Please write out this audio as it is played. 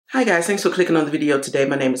Hi guys, thanks for clicking on the video today.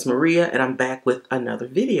 My name is Maria and I'm back with another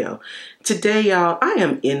video. Today, y'all, I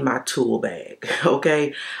am in my tool bag,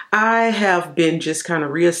 okay? I have been just kind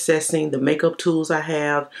of reassessing the makeup tools I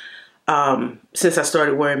have since I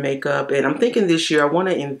started wearing makeup. And I'm thinking this year I want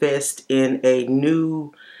to invest in a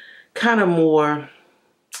new, kind of more,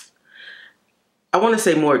 I want to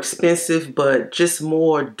say more expensive, but just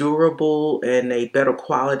more durable and a better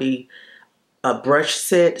quality a brush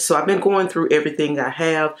set. So I've been going through everything I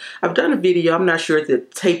have. I've done a video. I'm not sure at the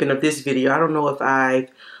taping of this video. I don't know if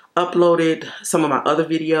I've uploaded some of my other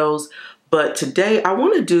videos, but today I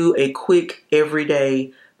want to do a quick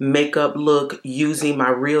everyday makeup look using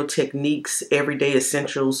my Real Techniques Everyday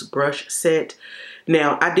Essentials brush set.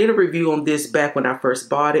 Now, I did a review on this back when I first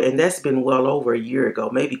bought it, and that's been well over a year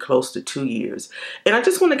ago, maybe close to 2 years. And I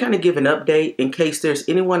just want to kind of give an update in case there's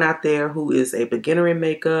anyone out there who is a beginner in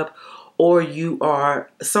makeup, or you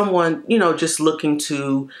are someone, just looking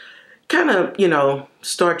to kind of,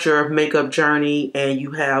 start your makeup journey and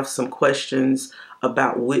you have some questions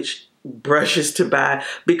about which brushes to buy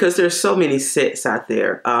because there's so many sets out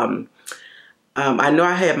there. I know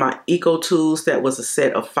I had my Eco Tools that was a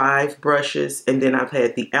set of 5 brushes, and then I've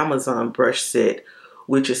had the Amazon brush set,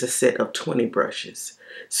 which is a set of 20 brushes.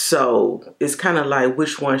 So it's kind of like,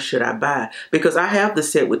 which one should I buy? Because I have the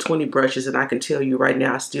set with 20 brushes, and I can tell you right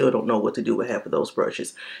now, I still don't know what to do with half of those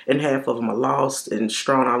brushes. And half of them are lost and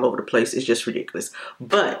strewn all over the place. It's just ridiculous.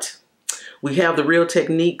 But we have the Real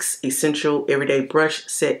Techniques Essential Everyday Brush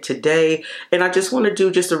Set today. And I just want to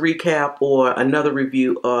do just a recap or another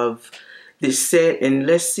review of this set, and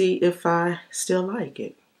let's see if I still like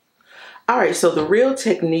it. All right, so the Real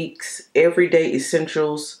Techniques Everyday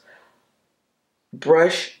Essentials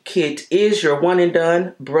Brush Kit is your one and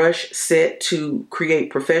done brush set to create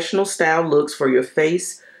professional style looks for your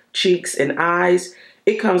face, cheeks, and eyes.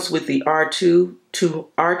 It comes with the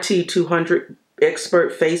RT200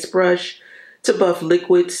 Expert Face Brush to buff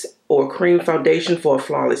liquids or cream foundation for a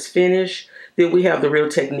flawless finish. Then we have the Real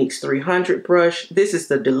Techniques 300 brush. This is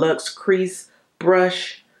the deluxe crease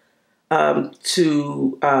brush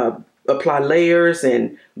to apply layers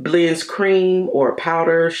and blends cream or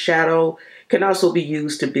powder, shadow. Can also be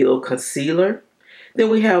used to build concealer. Then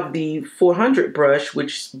we have the 400 brush,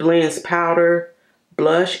 which blends powder,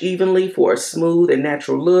 blush evenly for a smooth and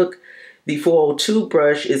natural look. The 402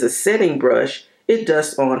 brush is a setting brush. It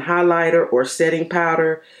dusts on highlighter or setting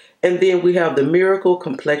powder. And then we have the Miracle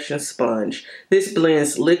Complexion Sponge. This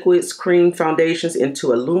blends liquids, cream foundations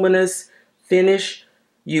into a luminous finish.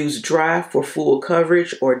 Use dry for full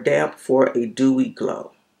coverage or damp for a dewy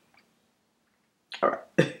glow. All right.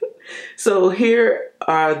 So here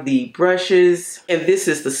are the brushes, and this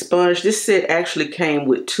is the sponge. This set actually came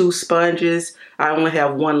with 2 sponges. I only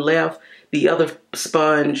have one left. The other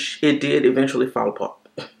sponge, it did eventually fall apart.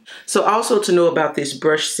 So also to know about this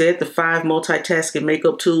brush set, the 5 multitasking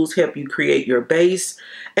makeup tools help you create your base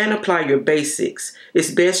and apply your basics.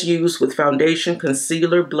 It's best used with foundation,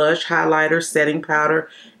 concealer, blush, highlighter, setting powder,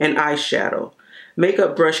 and eyeshadow.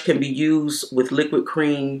 Makeup brush can be used with liquid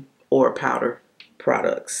cream or powder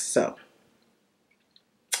products. So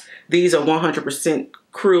these are 100%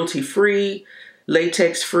 cruelty-free,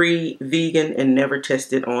 latex-free, vegan, and never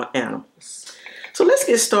tested on animals. So let's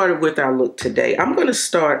get started with our look today. I'm going to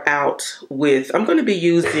start out with, I'm going to be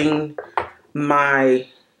using my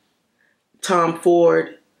Tom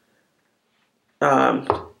Ford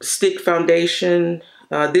stick foundation.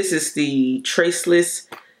 This is the Traceless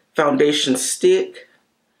Foundation Stick.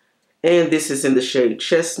 And this is in the shade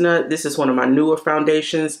Chestnut. This is one of my newer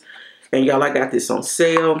foundations. And y'all, I got this on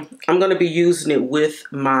sale. I'm going to be using it with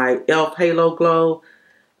my e.l.f. Halo Glow.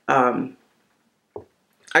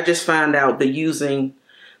 I just found out that using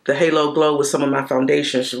the Halo Glow with some of my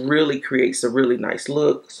foundations really creates a really nice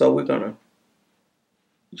look. So we're going to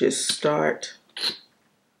just start.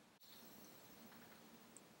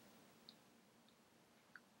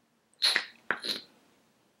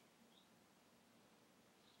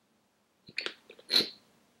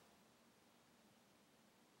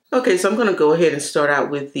 Okay, so I'm going to go ahead and start out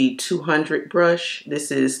with the 200 brush.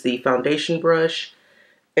 This is the foundation brush.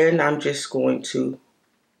 And I'm just going to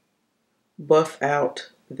buff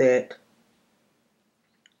out that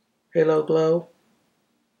Halo Glow.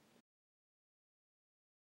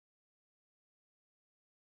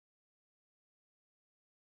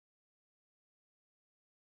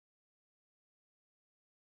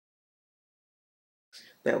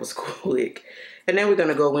 That was quick. And then we're going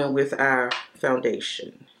to go in with our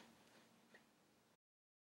foundation.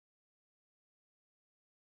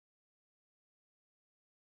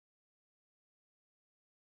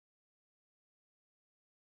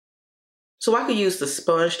 So I could use the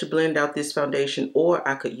sponge to blend out this foundation, or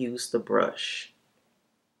I could use the brush.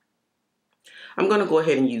 I'm going to go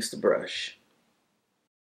ahead and use the brush.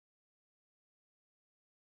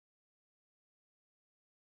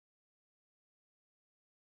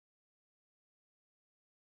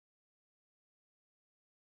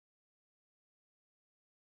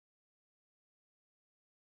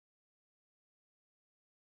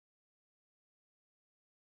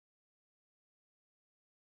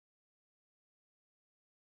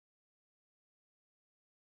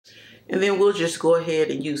 And then we'll just go ahead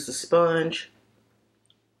and use the sponge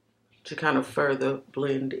to kind of further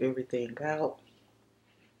blend everything out.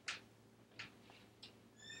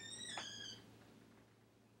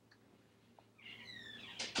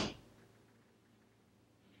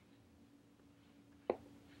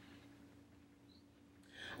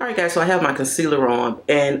 Alright guys, so I have my concealer on,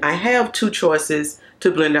 and I have two choices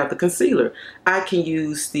to blend out the concealer. I can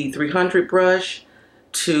use the 300 brush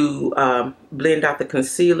to blend out the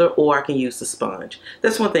concealer, or I can use the sponge.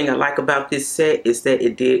 That's one thing I like about this set, is that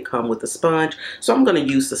it did come with a sponge. So I'm going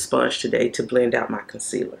to use the sponge today to blend out my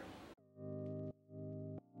concealer.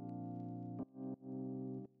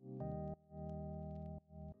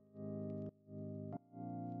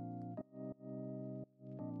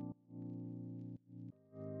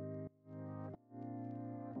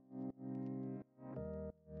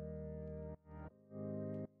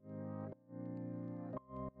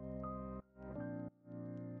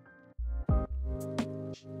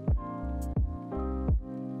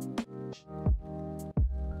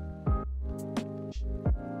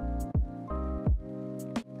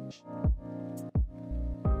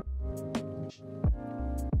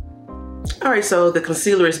 Alright, so the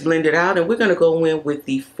concealer is blended out, and we're going to go in with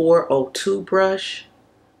the 402 brush.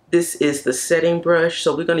 This is the setting brush,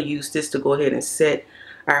 so we're going to use this to go ahead and set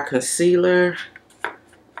our concealer.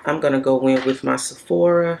 I'm going to go in with my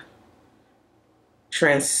Sephora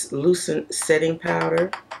translucent setting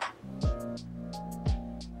powder.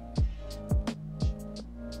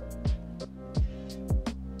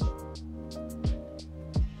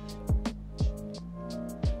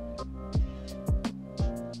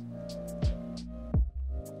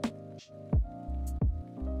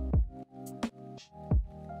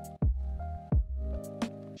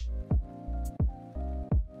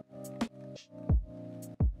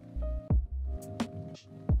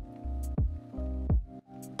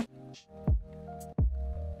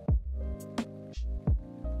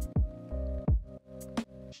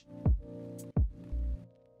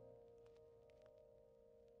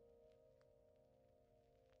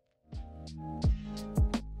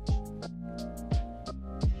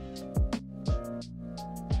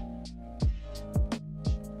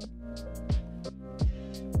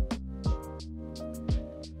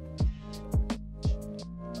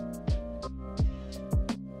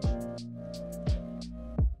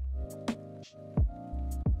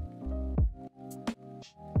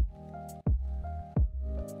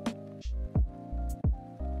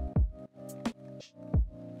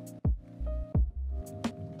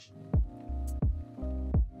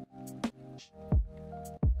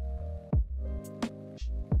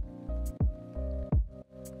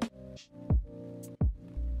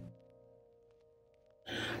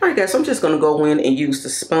 Alright guys, so I'm just going to go in and use the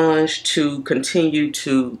sponge to continue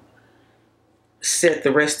to set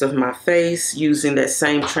the rest of my face using that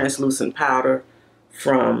same translucent powder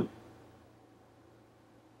from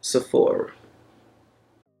Sephora.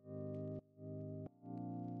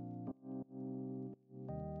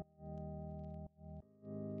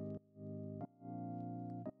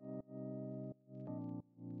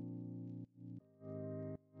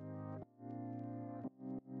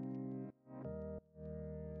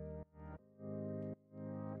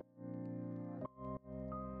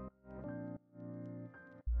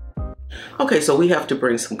 Okay, so we have to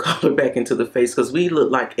bring some color back into the face because we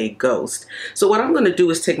look like a ghost. So what I'm going to do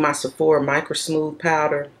is take my Sephora Micro Smooth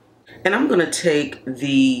powder, and I'm going to take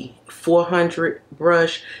the 400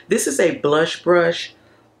 brush. This is a blush brush,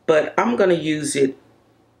 but I'm going to use it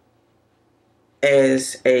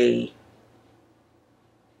as a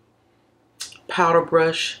powder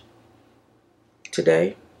brush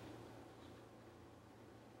today.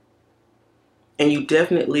 And you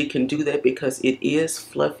definitely can do that because it is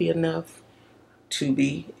fluffy enough to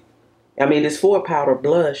be, I mean, it's for a powder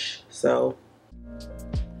blush, so.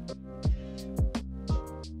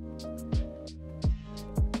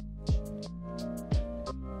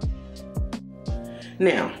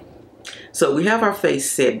 Now, so we have our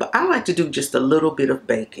face set, but I like to do just a little bit of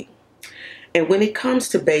baking. And when it comes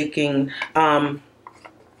to baking,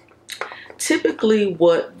 typically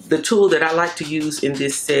what the tool that I like to use in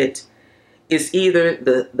this set It's either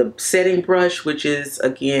the setting brush, which is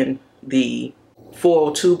again the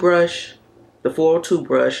 402 brush,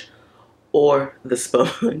 or the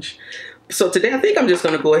sponge. So today I think I'm just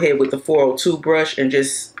going to go ahead with the 402 brush and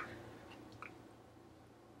just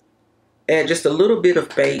add just a little bit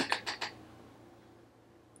of bake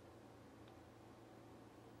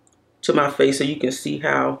to my face so you can see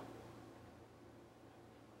how.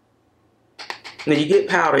 Now you get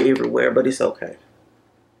powder everywhere, but it's okay.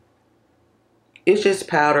 It's just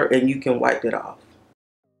powder and you can wipe it off.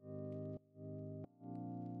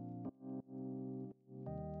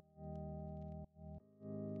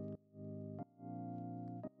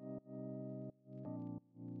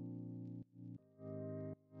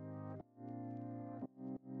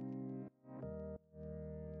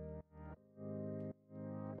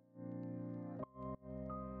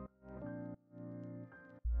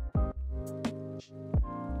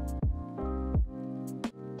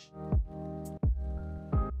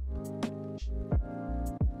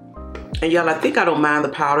 And y'all, I think I don't mind the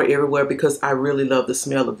powder everywhere because I really love the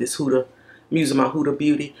smell of this Huda. I'm using my Huda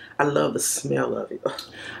Beauty. I love the smell of it.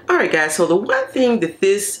 All right, guys. So the one thing that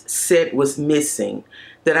this set was missing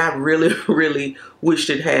that I really, really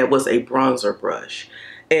wished it had was a bronzer brush.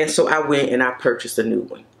 And so I went and I purchased a new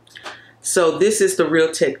one. So this is the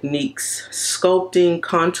Real Techniques Sculpting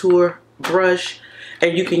Contour Brush.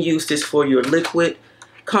 And you can use this for your liquid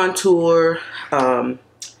contour,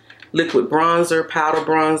 liquid bronzer,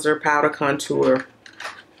 powder contour.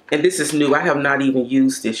 And this is new. I have not even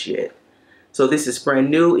used this yet. So this is brand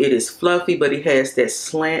new. It is fluffy, but it has that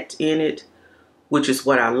slant in it, which is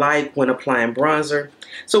what I like when applying bronzer.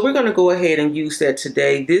 So we're going to go ahead and use that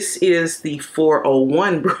today. This is the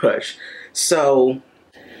 401 brush. So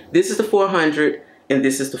this is the 400 and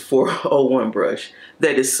this is the 401 brush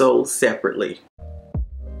that is sold separately.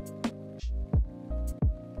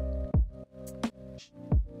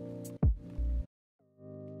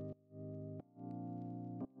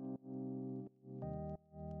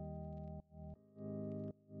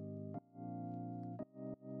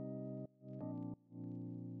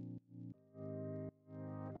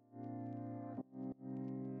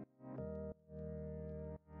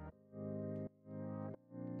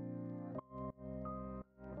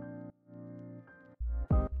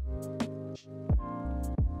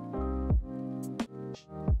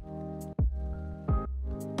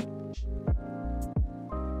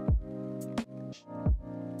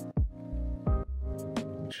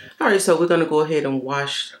 All right, so we're going to go ahead and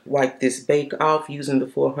wipe this bake off using the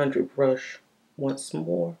 400 brush once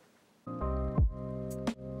more.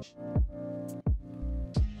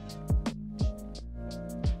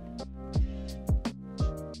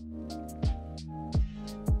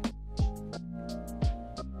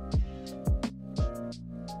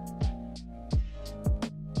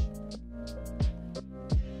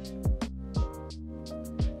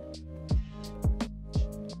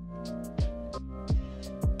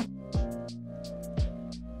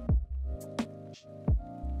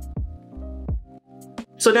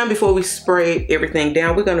 So now before we spray everything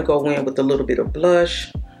down, we're going to go in with a little bit of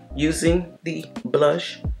blush using the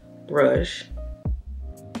blush brush.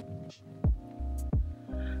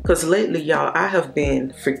 Because lately, y'all, I have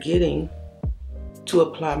been forgetting to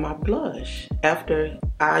apply my blush after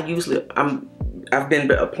I've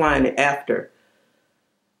been applying it after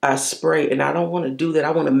I spray, and I don't want to do that.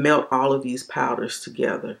 I want to melt all of these powders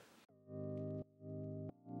together.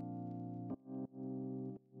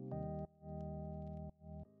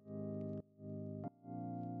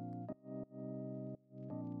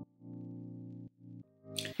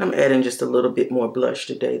 I'm adding just a little bit more blush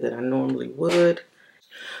today than I normally would.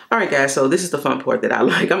 All right, guys, so this is the fun part that I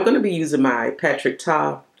like. I'm going to be using my Patrick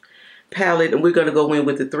Ta palette, and we're going to go in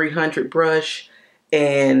with the 300 brush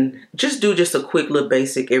and just do just a quick little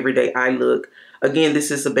basic everyday eye look. Again, this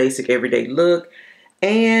is a basic everyday look.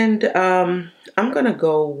 And I'm going to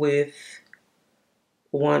go with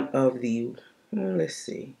one of the, let's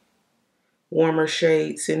see, warmer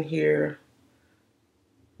shades in here.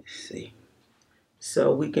 Let's see.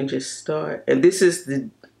 So we can just start, and this is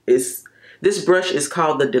this brush is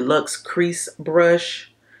called the Deluxe Crease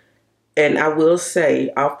Brush, and I will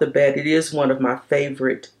say off the bat, it is one of my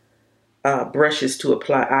favorite brushes to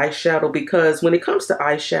apply eyeshadow, because when it comes to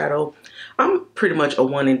eyeshadow, I'm pretty much a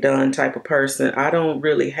one and done type of person. I don't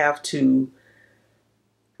really have to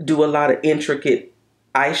do a lot of intricate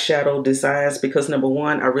eyeshadow designs because number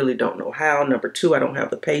one, I really don't know how. Number two, I don't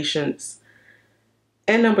have the patience.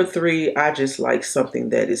 And number three, I just like something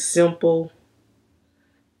that is simple.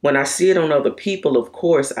 When I see it on other people, of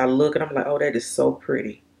course, I look and I'm like, oh, that is so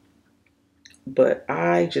pretty. But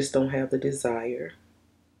I just don't have the desire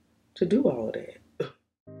to do all of that.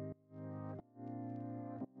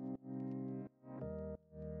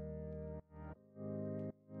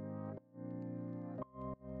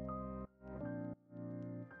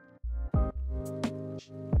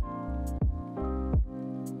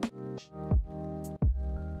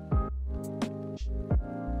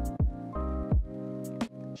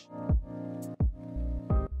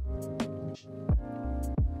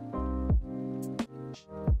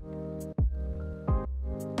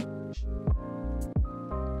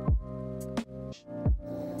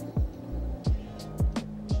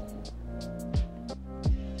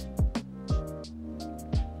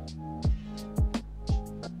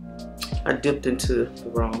 I dipped into the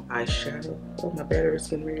wrong eyeshadow. Oh, my battery's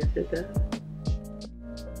getting ready to die.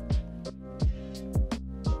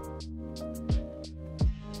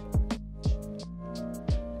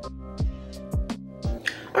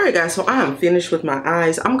 Alright guys, so I am finished with my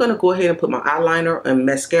eyes. I'm going to go ahead and put my eyeliner and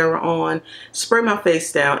mascara on, spray my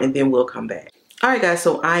face down, and then we'll come back. Alright guys,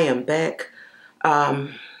 so I am back.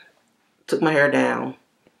 Took my hair down.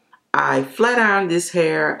 I flat ironed this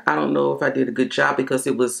hair. I don't know if I did a good job because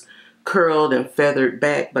it was curled and feathered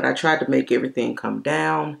back, but I tried to make everything come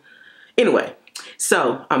down. Anyway,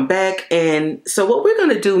 so I'm back, and so what we're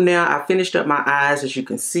gonna do now, I finished up my eyes, as you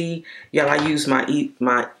can see. Y'all, I used my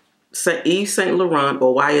Yves Saint Laurent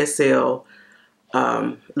or YSL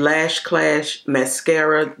Lash Clash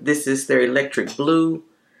mascara. This is their electric blue,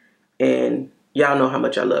 and y'all know how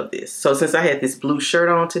much I love this. So since I had this blue shirt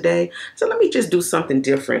on today, so let me just do something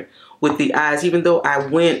different with the eyes, even though I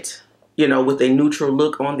went, you know, with a neutral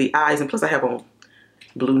look on the eyes, and plus I have on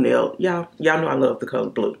blue nail. Y'all know I love the color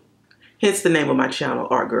blue. Hence the name of my channel,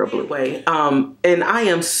 Art Girl Blue. And I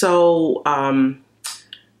am so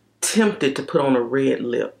tempted to put on a red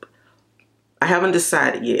lip. I haven't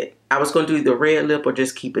decided yet. I was going to do either red lip or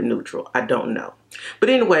just keep it neutral. I don't know. But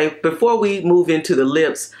anyway, before we move into the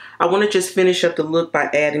lips, I want to just finish up the look by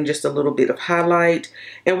adding just a little bit of highlight.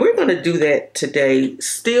 And we're going to do that today.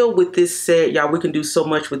 Still with this set, y'all, we can do so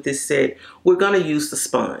much with this set. We're going to use the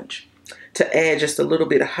sponge to add just a little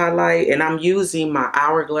bit of highlight. And I'm using my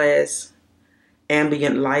Hourglass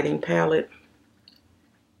Ambient Lighting palette.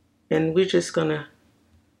 And we're just going to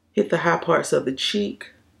hit the high parts of the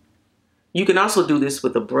cheek. You can also do this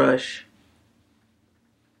with a brush.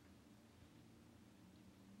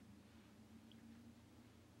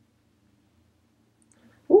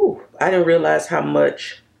 Ooh, I didn't realize how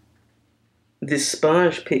much this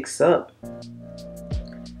sponge picks up.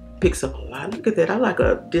 Picks up a lot. Look at that. I like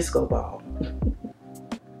a disco ball.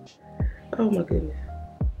 Oh my goodness.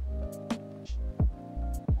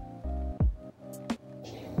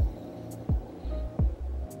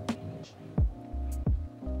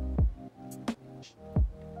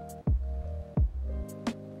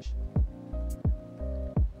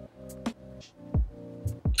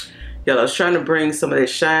 Y'all, I was trying to bring some of that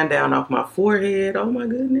shine down off my forehead. Oh my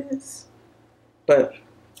goodness. But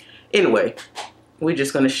anyway, we're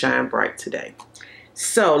just going to shine bright today.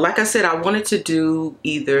 So, like I said, I wanted to do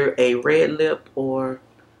either a red lip or...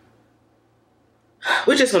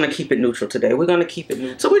 We're just going to keep it neutral today. We're going to keep it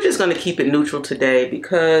neutral. So we're just going to keep it neutral today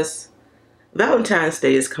because Valentine's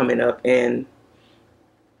Day is coming up, and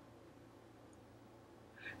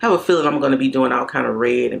I have a feeling I'm going to be doing all kind of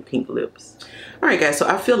red and pink lips. Alright guys, so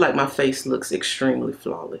I feel like my face looks extremely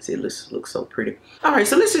flawless. It looks so pretty. Alright,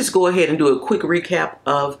 so let's just go ahead and do a quick recap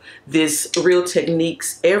of this Real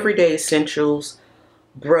Techniques Everyday Essentials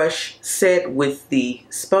brush set with the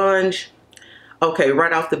sponge. Okay,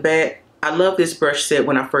 right off the bat, I love this brush set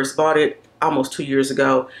when I first bought it almost 2 years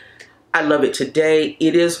ago. I love it today.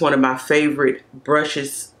 It is one of my favorite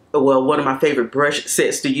brushes, well, one of my favorite brush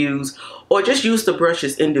sets to use, or just use the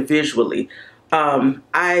brushes individually.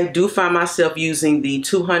 I do find myself using the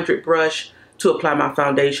 200 brush to apply my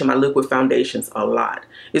foundation, my liquid foundations, a lot.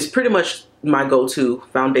 It's pretty much my go-to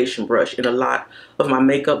foundation brush in a lot of my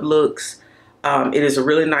makeup looks. It is a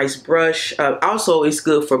really nice brush. Also, it's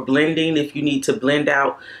good for blending. If you need to blend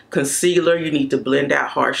out concealer, you need to blend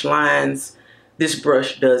out harsh lines, this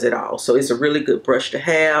brush does it all. So it's a really good brush to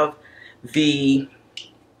have. The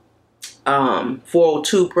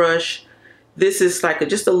 402 brush, this is like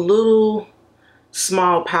just a little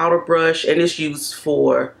small powder brush, and it's used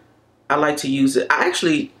for, I like to use it.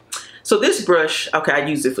 So this brush, okay, I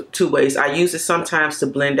use it for 2 ways. I use it sometimes to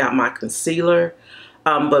blend out my concealer,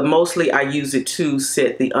 but mostly I use it to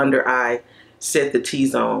set the under eye, set the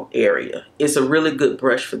T-zone area. It's a really good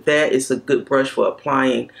brush for that. It's a good brush for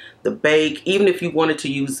applying the bake. Even if you wanted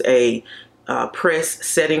to use a pressed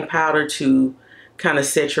setting powder to kind of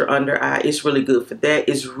set your under eye, it's really good for that.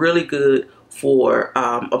 It's really good for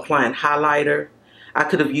applying highlighter. I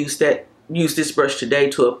could have used this brush today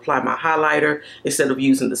to apply my highlighter instead of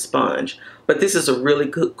using the sponge. But this is a really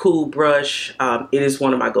good, cool brush. It is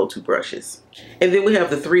one of my go-to brushes. And then we have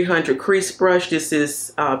the 300 crease brush. This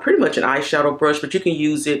is pretty much an eyeshadow brush, but you can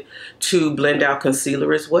use it to blend out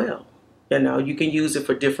concealer as well. You know, you can use it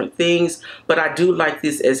for different things, but I do like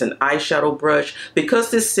this as an eyeshadow brush because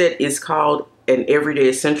this set is called an Everyday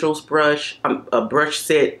Essentials brush, a brush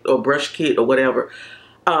set or brush kit or whatever.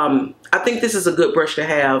 I think this is a good brush to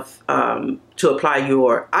have to apply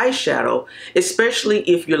your eyeshadow, especially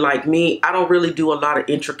if you're like me. I don't really do a lot of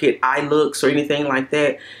intricate eye looks or anything like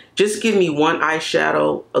that. Just give me one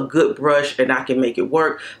eyeshadow, a good brush, and I can make it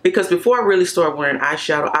work. Because before I really started wearing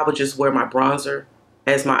eyeshadow, I would just wear my bronzer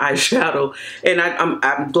as my eyeshadow, and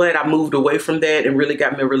I'm glad I moved away from that and really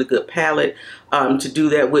got me a really good palette to do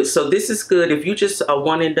that with. So this is good if you just a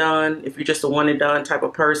one and done, if you're just a one and done type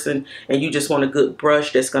of person and you just want a good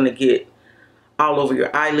brush that's going to get all over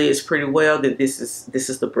your eyelids pretty well, then this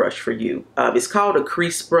is the brush for you. It's called a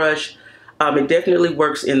crease brush. It definitely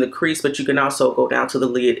works in the crease, but you can also go down to the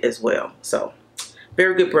lid as well. So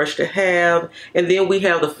very good brush to have. And then we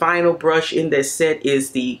have the final brush in this set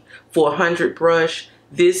is the 400 brush.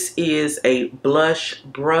 This is a blush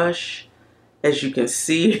brush, as you can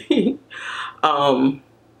see.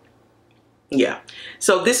 Yeah,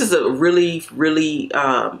 so this is a really, really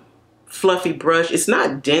fluffy brush. It's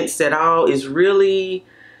not dense at all. It's really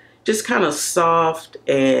just kind of soft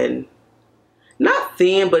and not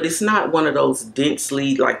thin, but it's not one of those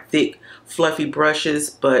densely like thick fluffy brushes,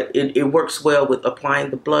 but it works well with applying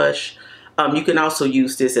the blush. You can also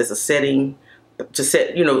use this as a setting to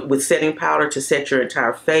set, you know, with setting powder to set your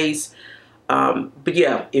entire face. But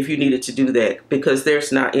yeah, if you needed to do that, because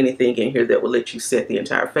there's not anything in here that will let you set the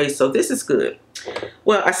entire face. So this is good.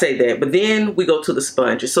 Well, I say that, but then we go to the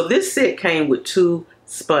sponges. So this set came with 2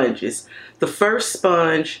 sponges. The first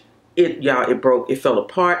sponge, it broke. It fell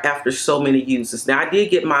apart after so many uses. Now I did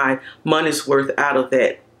get my money's worth out of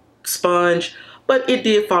that sponge, but it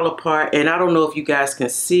did fall apart, and I don't know if you guys can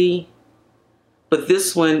see, but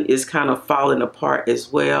this one is kind of falling apart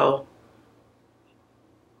as well.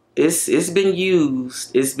 It's been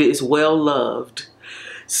used. It's well loved.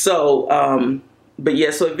 So but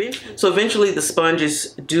yeah, so eventually the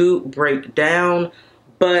sponges do break down,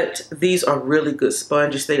 but these are really good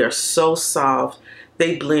sponges. They are so soft.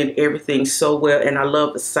 They blend everything so well, and I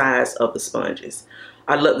love the size of the sponges.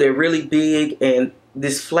 They're really big, and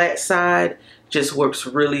this flat side just works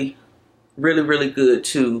really, really, really good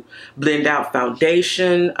to blend out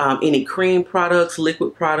foundation, any cream products,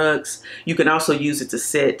 liquid products. You can also use it to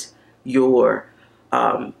set your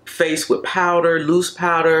face with powder, loose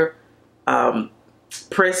powder,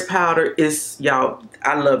 pressed powder. Y'all,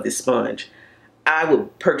 I love this sponge. I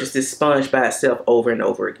would purchase this sponge by itself over and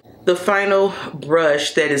over again. The final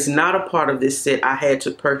brush that is not a part of this set, I had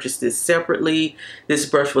to purchase this separately. This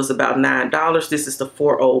brush was about $9. This is the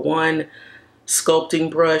 401 sculpting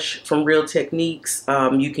brush from Real Techniques.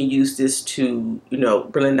 You can use this to, you know,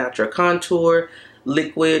 blend out your contour,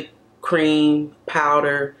 liquid, cream,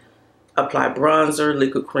 powder, apply bronzer,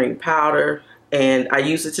 liquid cream powder. And I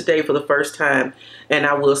used it today for the first time, and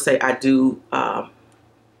I will say I do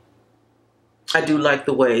like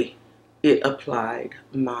the way it applied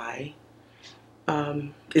my,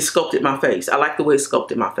 it sculpted my face. I like the way it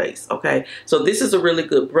sculpted my face, okay? So this is a really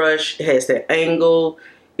good brush. It has that angle.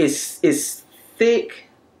 It's thick.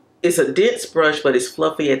 It's a dense brush, but it's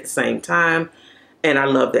fluffy at the same time, and I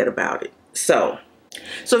love that about it. So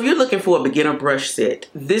if you're looking for a beginner brush set,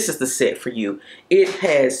 this is the set for you. It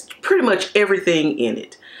has pretty much everything in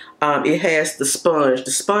it. It has the sponge.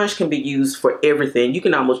 The sponge can be used for everything. You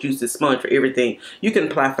can almost use the sponge for everything. You can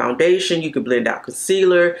apply foundation. You can blend out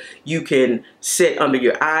concealer. You can set under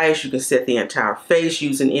your eyes. You can set the entire face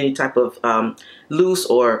using any type of loose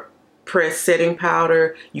or pressed setting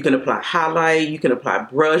powder. You can apply highlight. You can apply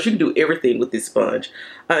brush. You can do everything with this sponge.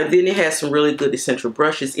 Then it has some really good essential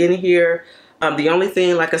brushes in here. The only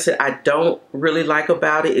thing, like I said, I don't really like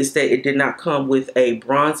about it is that it did not come with a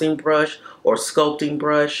bronzing brush or sculpting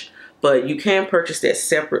brush, but you can purchase that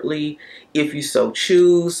separately if you so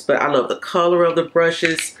choose. But I love the color of the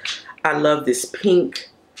brushes. I love this pink,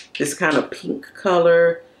 this kind of pink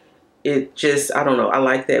color. It just, I don't know, I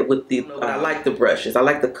like that with the, I like the brushes. I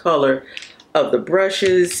like the color of the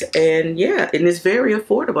brushes, and yeah, and it's very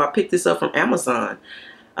affordable. I picked this up from Amazon.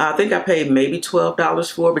 I think I paid maybe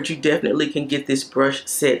 $12 for it, but you definitely can get this brush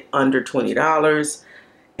set under $20.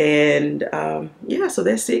 And yeah, so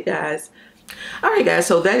that's it, guys. Alright guys,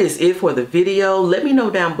 so that is it for the video. Let me know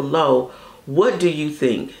down below, what do you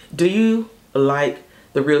think? Do you like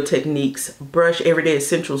the Real Techniques brush, Everyday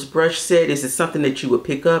Essentials brush set. Is it something that you would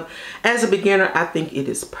pick up? As a beginner, I think it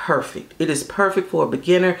is perfect. It is perfect for a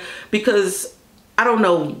beginner because I don't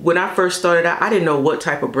know, when I first started out, I didn't know what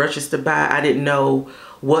type of brushes to buy. I didn't know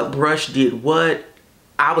what brush did what.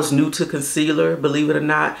 I was new to concealer, believe it or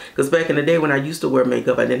not, because back in the day when I used to wear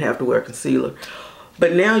makeup, I didn't have to wear concealer.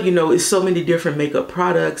 But now, you know, it's so many different makeup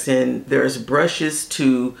products and there's brushes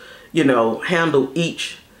to, you know, handle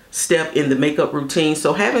each step in the makeup routine.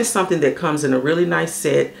 So having something that comes in a really nice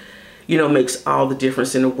set, you know, makes all the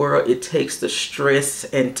difference in the world. It takes the stress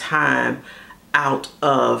and time out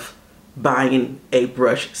of buying a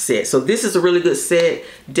brush set. So this is a really good set.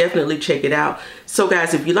 Definitely check it out. So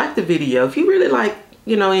guys, if you like the video, if you really like,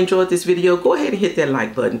 you know, enjoyed this video, go ahead and hit that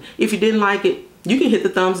like button. If you didn't like it, you can hit the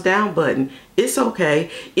thumbs down button. It's okay.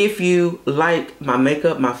 If you like my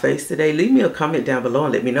makeup, my face today, leave me a comment down below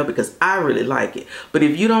and let me know, because I really like it. But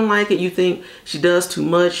if you don't like it, you think she does too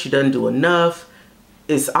much, she doesn't do enough,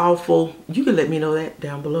 it's awful, you can let me know that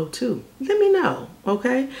down below too. Let me know,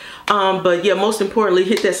 okay? But yeah, most importantly,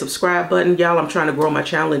 hit that subscribe button. Y'all, I'm trying to grow my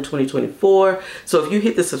channel in 2024. So if you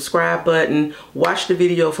hit the subscribe button, watch the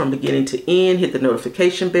video from beginning to end, hit the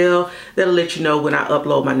notification bell. That'll let you know when I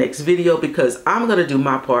upload my next video, because I'm gonna do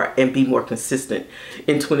my part and be more consistent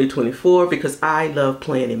in 2024, because I love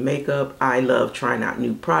playing in makeup. I love trying out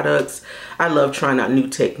new products. I love trying out new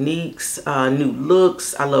techniques, new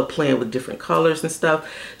looks. I love playing with different colors and stuff.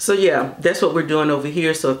 So yeah, that's what we're doing over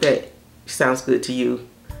here. So if that sounds good to you,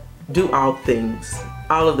 do all things,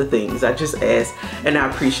 all of the things I just asked, and I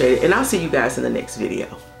appreciate it. And I'll see you guys in the next video.